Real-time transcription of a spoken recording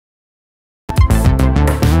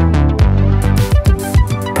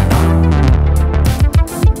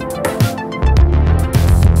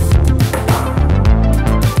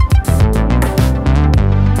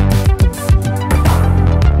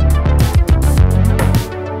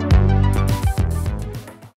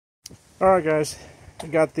Alright guys, I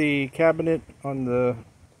got the cabinet on the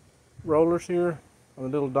rollers here, on the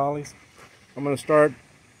little dollies. I'm going to start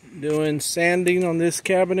doing sanding on this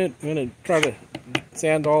cabinet. I'm going to try to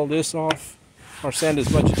sand all this off, or sand as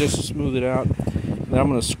much just to smooth it out. Then I'm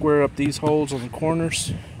going to square up these holes on the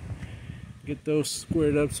corners, get those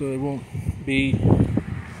squared up so they won't be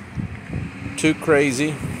too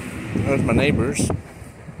crazy. There's my neighbors.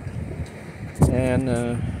 And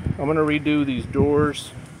I'm going to redo these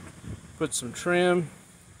doors, put some trim.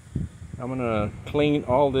 I'm going to clean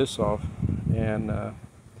all this off, and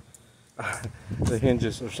the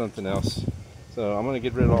hinges or something else. So I'm going to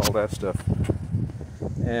get rid of all that stuff,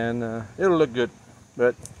 and it'll look good.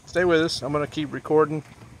 But stay with us. I'm going to keep recording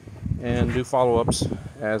and do follow-ups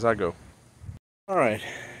as I go. Alright,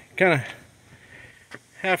 kind of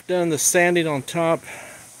half done the sanding on top.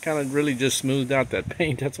 Kind of really just smoothed out that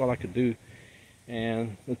paint. That's all I could do.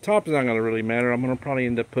 And the top is not going to really matter. I'm going to probably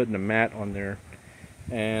end up putting a mat on there.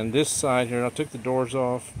 And this side here, I took the doors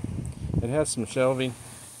off. It has some shelving.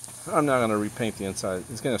 I'm not going to repaint the inside.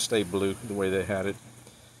 It's going to stay blue the way they had it.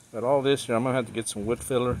 But all this here, I'm going to have to get some wood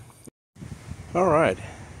filler. Alright,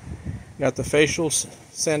 got the facials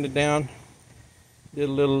sanded down. Did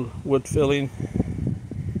a little wood filling.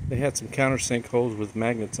 They had some countersink holes with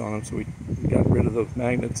magnets on them, so we got rid of those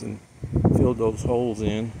magnets and filled those holes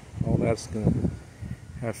in. All that's going to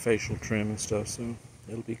have facial trim and stuff, so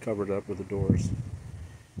it'll be covered up with the doors.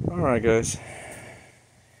 Alright guys,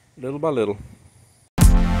 little by little.